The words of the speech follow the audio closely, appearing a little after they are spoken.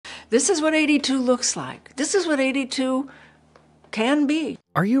This is what 82 looks like. This is what 82 can be.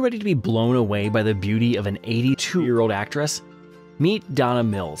 Are you ready to be blown away by the beauty of an 82-year-old actress? Meet Donna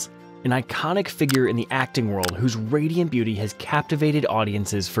Mills, an iconic figure in the acting world whose radiant beauty has captivated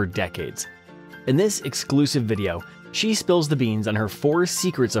audiences for decades. In this exclusive video, she spills the beans on her 4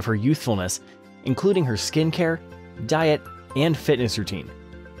 secrets of her youthfulness, including her skincare, diet, and fitness routine.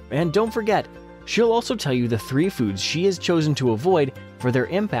 And don't forget, she'll also tell you the 3 foods she has chosen to avoid for their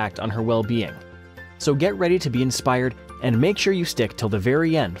impact on her well-being. So get ready to be inspired and make sure you stick till the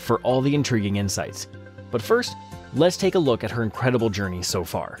very end for all the intriguing insights. But first, let's take a look at her incredible journey so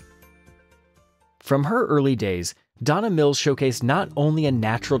far. From her early days, Donna Mills showcased not only a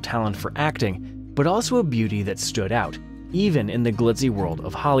natural talent for acting, but also a beauty that stood out, even in the glitzy world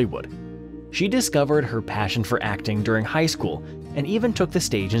of Hollywood. She discovered her passion for acting during high school and even took the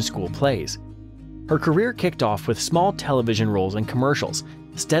stage in school plays. Her career kicked off with small television roles and commercials,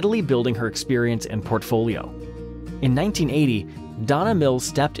 steadily building her experience and portfolio. In 1980, Donna Mills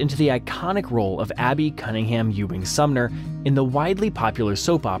stepped into the iconic role of Abby Cunningham Ewing Sumner in the widely popular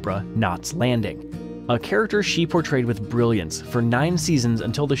soap opera Knots Landing, a character she portrayed with brilliance for 9 seasons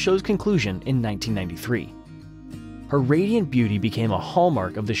until the show's conclusion in 1993. Her radiant beauty became a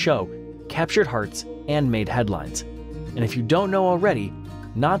hallmark of the show, captured hearts, and made headlines. And if you don't know already,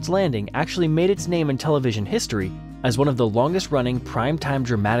 Knots Landing actually made its name in television history as one of the longest-running primetime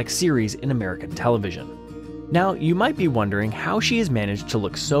dramatic series in American television. Now, you might be wondering how she has managed to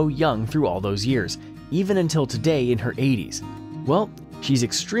look so young through all those years, even until today in her 80s. Well, she's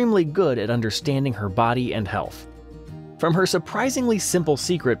extremely good at understanding her body and health. From her surprisingly simple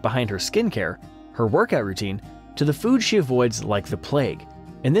secret behind her skincare, her workout routine, to the food she avoids like the plague.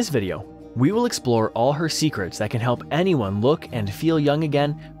 In this video, we will explore all her secrets that can help anyone look and feel young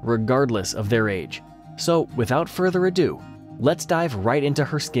again regardless of their age. So, without further ado, let's dive right into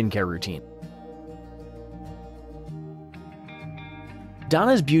her skincare routine.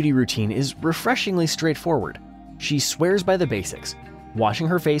 Donna's beauty routine is refreshingly straightforward. She swears by the basics, washing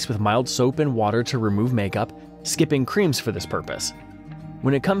her face with mild soap and water to remove makeup, skipping creams for this purpose.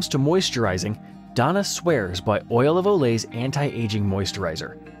 When it comes to moisturizing, Donna swears by Oil of Olay's anti-aging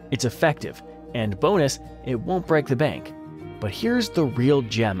moisturizer. It's effective, and bonus, it won't break the bank. But here's the real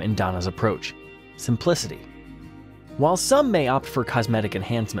gem in Donna's approach: simplicity. While some may opt for cosmetic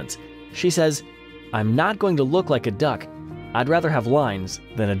enhancements, she says, "I'm not going to look like a duck. I'd rather have lines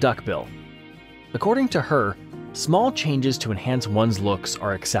than a duckbill." According to her, small changes to enhance one's looks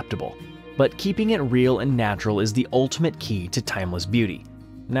are acceptable, but keeping it real and natural is the ultimate key to timeless beauty.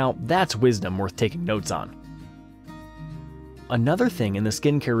 Now, that's wisdom worth taking notes on. Another thing in the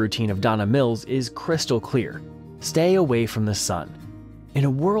skincare routine of Donna Mills is crystal clear: stay away from the sun. In a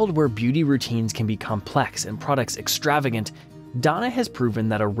world where beauty routines can be complex and products extravagant, Donna has proven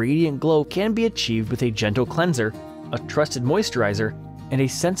that a radiant glow can be achieved with a gentle cleanser, a trusted moisturizer, and a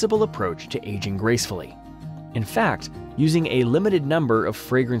sensible approach to aging gracefully. In fact, using a limited number of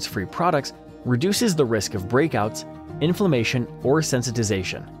fragrance-free products reduces the risk of breakouts, inflammation, or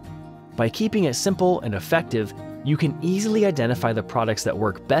sensitization. By keeping it simple and effective, you can easily identify the products that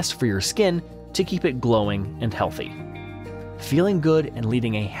work best for your skin to keep it glowing and healthy. Feeling good and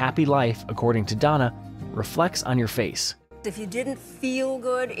leading a happy life, according to Donna, reflects on your face. If you didn't feel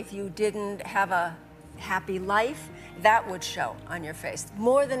good, if you didn't have a happy life, that would show on your face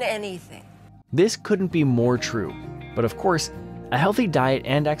more than anything. This couldn't be more true, but of course, a healthy diet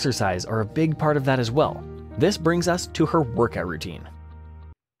and exercise are a big part of that as well. This brings us to her workout routine.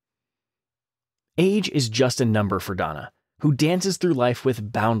 Age is just a number for Donna, who dances through life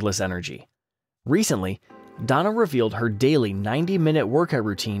with boundless energy. Recently, Donna revealed her daily 90-minute workout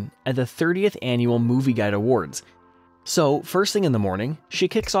routine at the 30th Annual Movie Guide Awards. So, first thing in the morning, she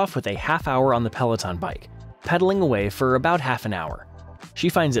kicks off with a half hour on the Peloton bike, pedaling away for about half an hour. She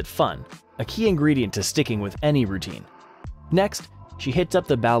finds it fun, a key ingredient to sticking with any routine. Next, she hits up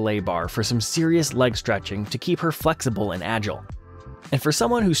the ballet bar for some serious leg stretching to keep her flexible and agile. And for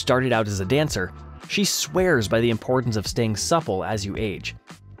someone who started out as a dancer, she swears by the importance of staying supple as you age.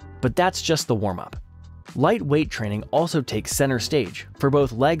 But that's just the warm-up. Light weight training also takes center stage for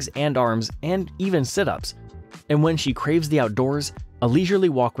both legs and arms, and even sit-ups. And when she craves the outdoors, a leisurely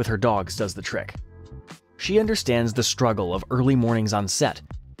walk with her dogs does the trick. She understands the struggle of early mornings on set,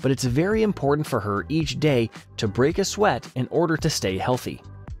 but it's very important for her each day to break a sweat in order to stay healthy.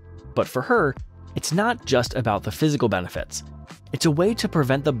 But for her, it's not just about the physical benefits. It's a way to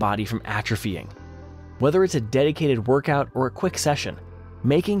prevent the body from atrophying. Whether it's a dedicated workout or a quick session,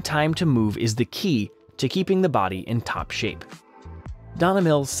 making time to move is the key to keeping the body in top shape. Donna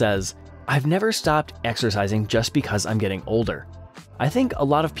Mills says, "I've never stopped exercising just because I'm getting older. I think a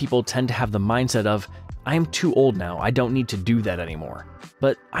lot of people tend to have the mindset of, I'm too old now, I don't need to do that anymore.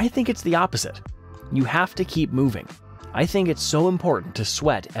 But I think it's the opposite. You have to keep moving. I think it's so important to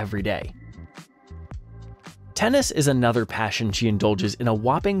sweat every day. Tennis is another passion she indulges in a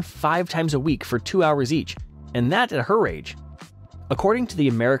whopping 5 times a week for 2 hours each, and that at her age. According to the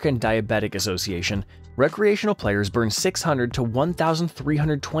American Diabetic Association, recreational players burn 600 to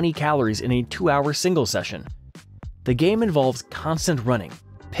 1,320 calories in a 2-hour single session. The game involves constant running,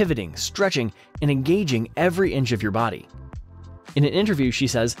 pivoting, stretching, and engaging every inch of your body. In an interview, she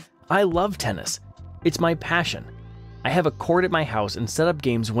says, "I love tennis. It's my passion. I have a court at my house and set up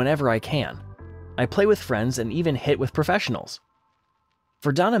games whenever I can. I play with friends and even hit with professionals."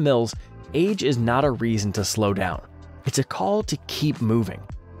 For Donna Mills, age is not a reason to slow down. It's a call to keep moving.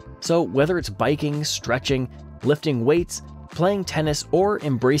 So whether it's biking, stretching, lifting weights, playing tennis, or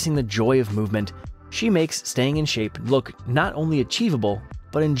embracing the joy of movement, she makes staying in shape look not only achievable,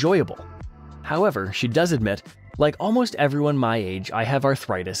 but enjoyable. However, she does admit, like almost everyone my age, I have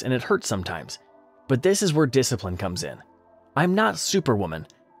arthritis and it hurts sometimes. But this is where discipline comes in. I'm not Superwoman,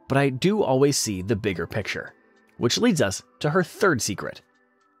 but I do always see the bigger picture. Which leads us to her third secret.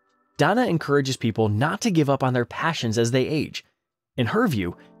 Donna encourages people not to give up on their passions as they age. In her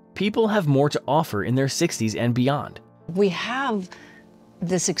view, people have more to offer in their 60s and beyond. We have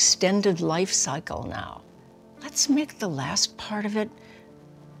this extended life cycle now. Let's make the last part of it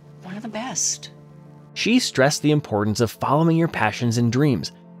one of the best. She stressed the importance of following your passions and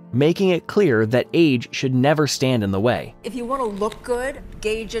dreams, making it clear that age should never stand in the way. If you want to look good,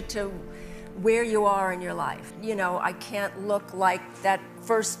 gauge it to where you are in your life. You know, I can't look like that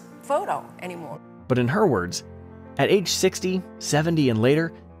first photo anymore. But in her words, at age 60, 70, and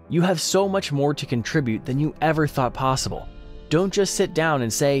later, you have so much more to contribute than you ever thought possible. Don't just sit down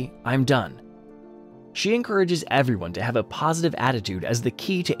and say, "I'm done." She encourages everyone to have a positive attitude as the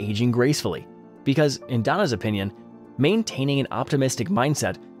key to aging gracefully, because, in Donna's opinion, maintaining an optimistic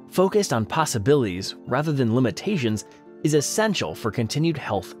mindset focused on possibilities rather than limitations is essential for continued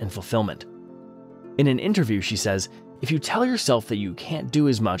health and fulfillment. In an interview, she says, if you tell yourself that you can't do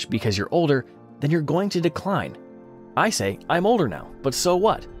as much because you're older, then you're going to decline. I say, I'm older now, but so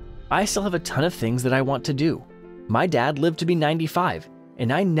what? I still have a ton of things that I want to do. My dad lived to be 95,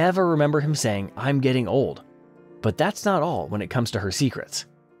 and I never remember him saying, I'm getting old. But that's not all when it comes to her secrets.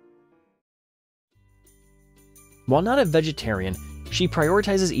 While not a vegetarian, she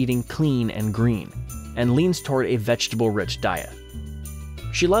prioritizes eating clean and green, and leans toward a vegetable-rich diet.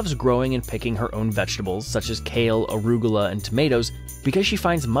 She loves growing and picking her own vegetables, such as kale, arugula, and tomatoes, because she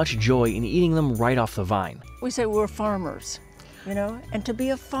finds much joy in eating them right off the vine. We say we're farmers, you know, and to be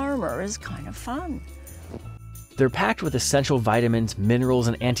a farmer is kind of fun. They're packed with essential vitamins, minerals,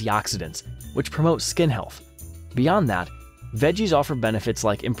 and antioxidants, which promote skin health. Beyond that, veggies offer benefits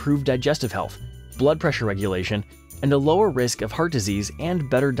like improved digestive health, blood pressure regulation, and a lower risk of heart disease and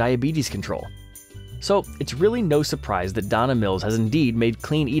better diabetes control. So it's really no surprise that Donna Mills has indeed made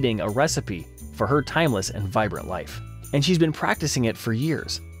clean eating a recipe for her timeless and vibrant life. And she's been practicing it for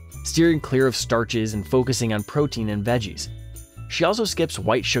years, steering clear of starches and focusing on protein and veggies. She also skips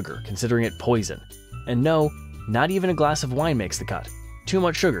white sugar, considering it poison. And no, not even a glass of wine makes the cut. Too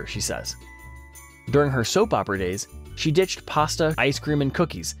much sugar, she says. During her soap opera days, she ditched pasta, ice cream, and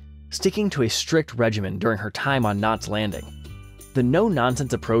cookies, sticking to a strict regimen during her time on Knots Landing. The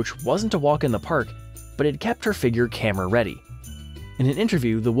no-nonsense approach wasn't a walk in the park, but it kept her figure camera-ready. In an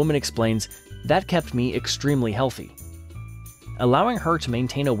interview, the woman explains, that kept me extremely healthy, allowing her to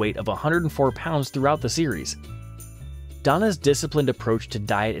maintain a weight of 104 pounds throughout the series. Donna's disciplined approach to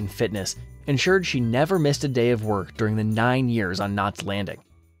diet and fitness ensured she never missed a day of work during the 9 years on Knots Landing.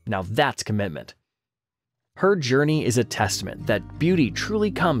 Now that's commitment. Her journey is a testament that beauty truly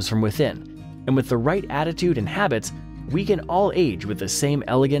comes from within, and with the right attitude and habits, we can all age with the same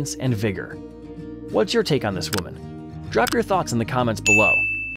elegance and vigor. What's your take on this woman? Drop your thoughts in the comments below.